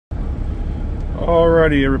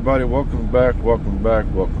Alrighty, everybody, welcome back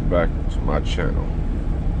to my channel.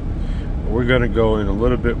 We're going to go in a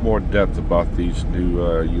little bit more depth about these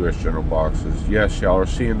new U.S. General boxes. Yes, y'all are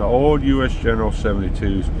seeing the old U.S. General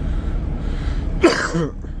 72s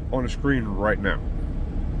on the screen right now.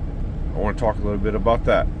 I want to talk a little bit about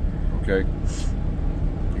that. Okay,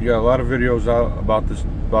 you got a lot of videos out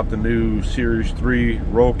about the new Series 3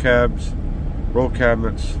 roll cabinets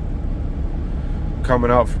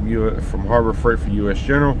coming out from Harbor Freight for U.S.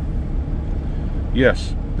 General.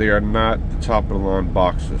 Yes, they are not the top of the line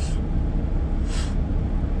boxes.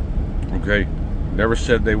 Okay, never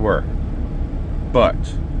said they were. But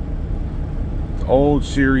the old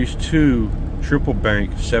Series 2 triple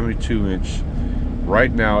bank 72-inch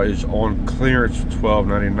right now is on clearance for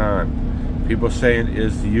 $12.99. People saying,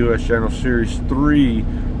 is the U.S. General Series 3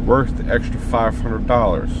 worth the extra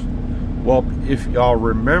 $500? Well, if y'all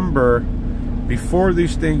remember, before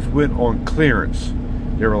these things went on clearance,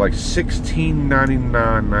 they were like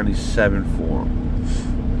 $16.99.97 for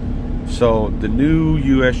them. So the new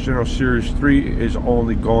U.S. General Series 3 is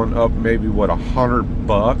only going up maybe what,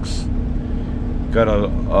 $100. Got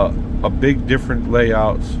a big different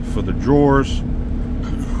layouts for the drawers.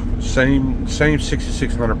 Same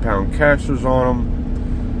 6,600 pound casters on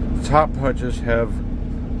them. The top hutches have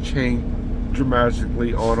changed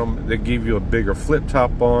dramatically on them. They give you a bigger flip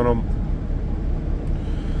top on them.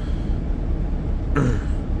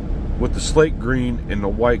 With the slate green and the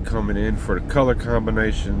white coming in for the color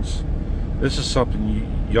combinations, this is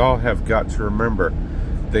something y'all have got to remember.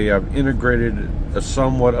 They have integrated a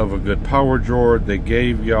somewhat of a good power drawer. They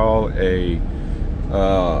gave y'all a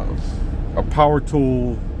power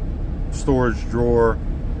tool storage drawer.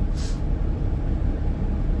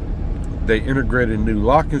 They integrated new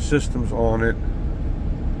locking systems on it.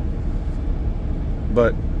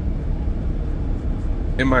 But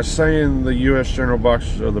am I saying the U.S. General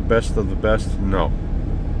boxes are the best of the best? No.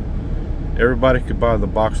 Everybody could buy the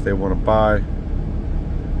box they want to buy,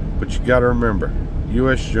 but you got to remember,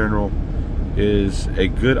 U.S. General is a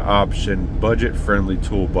good option, budget-friendly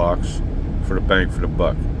toolbox for the bang for the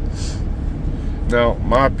buck. Now,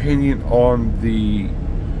 my opinion on the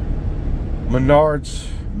Menards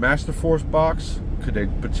Master Force box, could they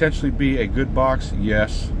potentially be a good box?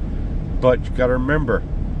 Yes, but you got to remember,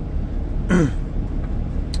 the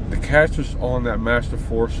casters on that Master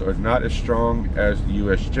Force are not as strong as the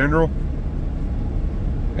U.S. General.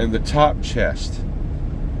 And the top chest,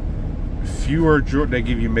 fewer drawers. They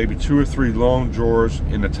give you maybe 2 or 3 long drawers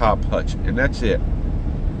in the top hutch, and that's it.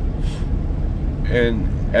 And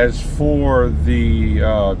as for the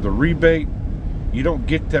rebate, you don't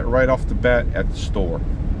get that right off the bat at the store.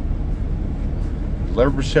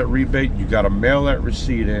 11% rebate, you got to mail that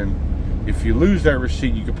receipt in. If you lose that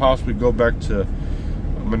receipt, you could possibly go back to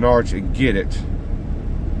Menards and get it,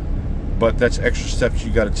 but that's extra steps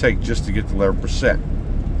you got to take just to get the 11%.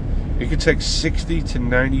 It could take 60 to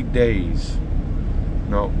 90 days.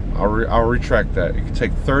 No, I'll retract that. It could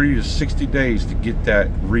take 30 to 60 days to get that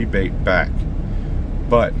rebate back.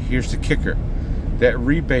 But here's the kicker: that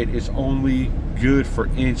rebate is only good for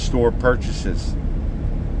in-store purchases.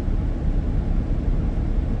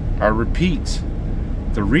 I repeat,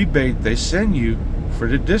 the rebate they send you for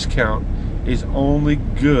the discount is only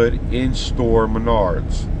good in-store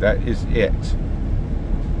Menards. That is it.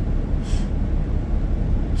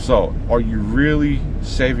 So, are you really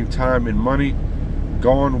saving time and money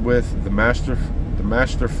going with the Master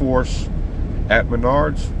Force at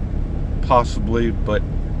Menards? Possibly, but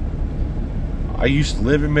I used to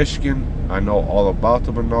live in Michigan. I know all about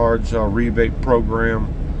the Menards rebate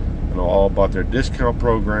program. I know all about their discount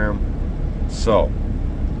program. So,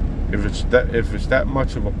 if it's that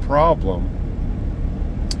much of a problem,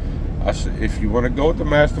 if you want to go with the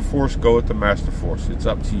Master Force, go with the Master Force. It's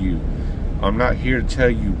up to you. I'm not here to tell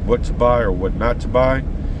you what to buy or what not to buy.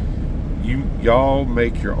 Y'all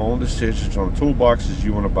make your own decisions on the toolboxes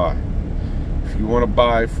you want to buy. If you want to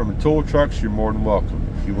buy from the tool trucks, you're more than welcome.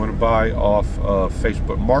 If you want to buy off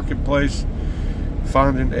Facebook Marketplace,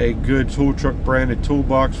 finding a good tool truck branded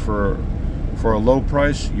toolbox for a low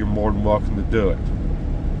price, you're more than welcome to do it.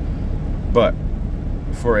 But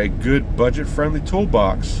for a good budget-friendly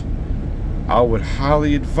toolbox, I would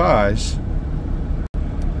highly advise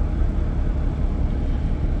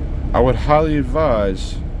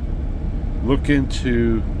look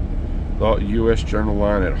into the U.S. General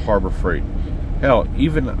line at Harbor Freight. Hell,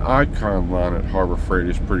 even the Icon line at Harbor Freight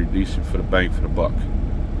is pretty decent for the bang for the buck.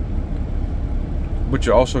 But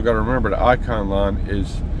you also got to remember, the Icon line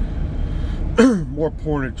is more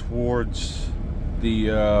pointed towards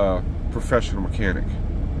the professional mechanic.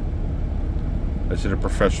 That's in a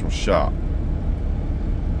professional shop.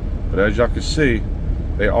 But as y'all can see,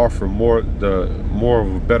 they offer more of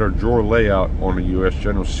a better drawer layout on the US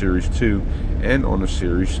General Series 2 and on the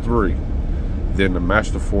Series 3 than the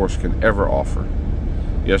Master Force can ever offer.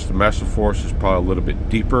 Yes, the Master Force is probably a little bit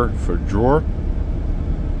deeper for drawer,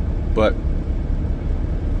 but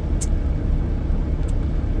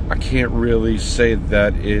I can't really say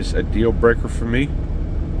that is a deal breaker for me.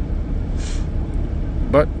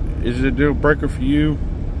 But is it a deal breaker for you?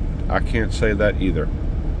 I can't say that either.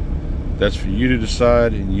 That's for you to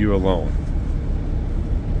decide, and you alone.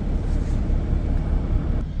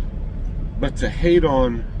 But to hate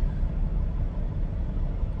on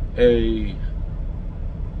a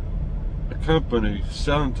company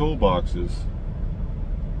selling toolboxes,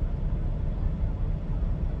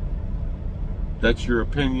 that's your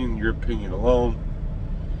opinion alone.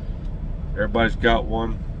 Everybody's got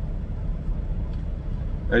one.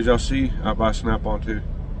 As y'all see, I buy Snap-on too.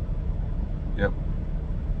 Yep.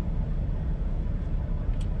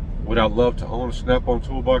 Would I love to own a Snap-on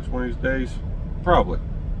toolbox one of these days? Probably.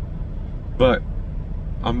 But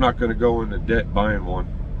I'm not going to go into debt buying one.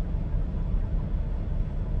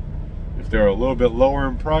 If they're a little bit lower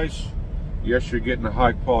in price, yes, you're getting a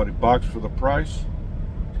high quality box for the price.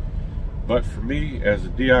 But for me, as a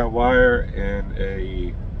DIYer and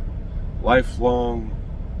a lifelong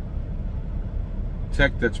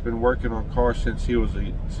tech that's been working on cars since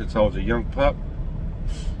I was a young pup,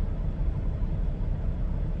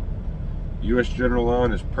 US General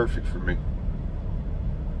line is perfect for me.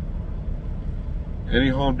 Any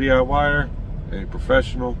home DIYer, any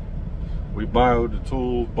professional, we buy the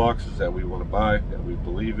tool boxes that we want to buy, that we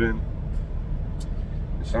believe in.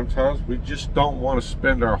 And sometimes we just don't want to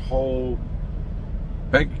spend our whole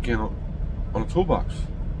bank account on a toolbox.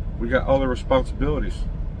 We got other responsibilities.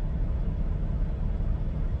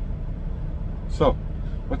 So,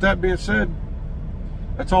 with that being said,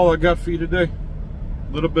 that's all I got for you today.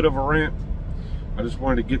 A little bit of a rant. I just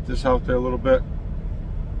wanted to get this out there a little bit.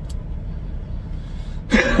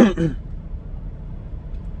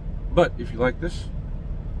 But if you like this,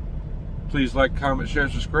 please like, comment, share,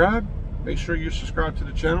 subscribe. Make sure you subscribe to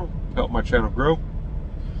the channel. Help my channel grow.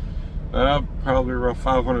 Probably around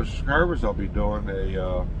 500 subscribers, I'll be doing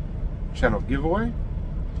a channel giveaway.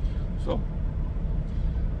 So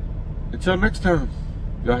until next time,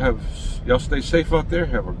 y'all stay safe out there.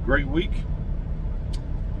 Have a great week,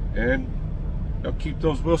 and y'all keep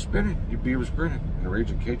those wheels spinning. Your beer was grinning, and the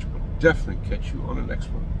Raging Cajun will definitely catch you on the next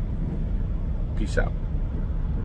one. Peace out.